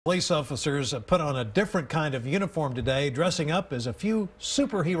Police officers put on a different kind of uniform today, dressing up as a few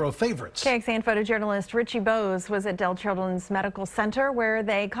superhero favorites. KXAN photojournalist Richie Bose was at Dell Children's Medical Center, where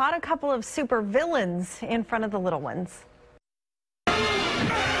they caught a couple of super villains in front of the little ones.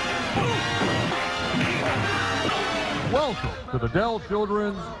 Welcome to the Dell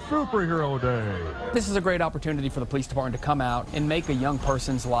Children's Superhero Day. This is a great opportunity for the police department to come out and make a young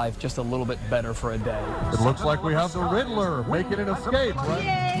person's life just a little bit better for a day. It looks like we have the Riddler making an escape, right?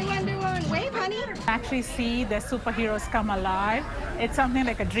 Yay, Wonder Woman, wave, honey. Actually see the superheroes come alive. It's something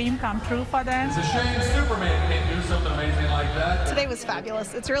like a dream come true for them. It's a shame Superman can't do something amazing like that. Today was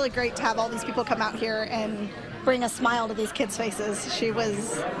fabulous. It's really great to have all these people come out here and bring a smile to these kids' faces. She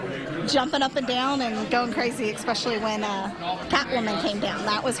was jumping up and down and going crazy, especially when Catwoman came down.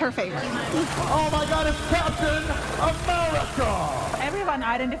 That was her favorite. Oh my God, it's Captain America! Everyone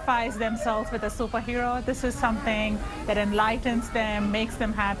identifies themselves with a superhero. This is something that enlightens them, makes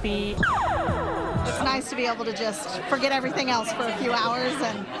them happy. It's nice to be able to just forget everything else for a few hours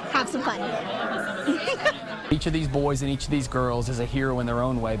and have some fun. Each of these boys and each of these girls is a hero in their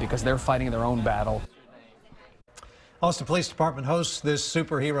own way because they're fighting their own battle. Austin Police Department hosts this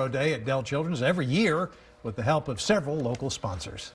Superhero Day at Dell Children's every year with the help of several local sponsors.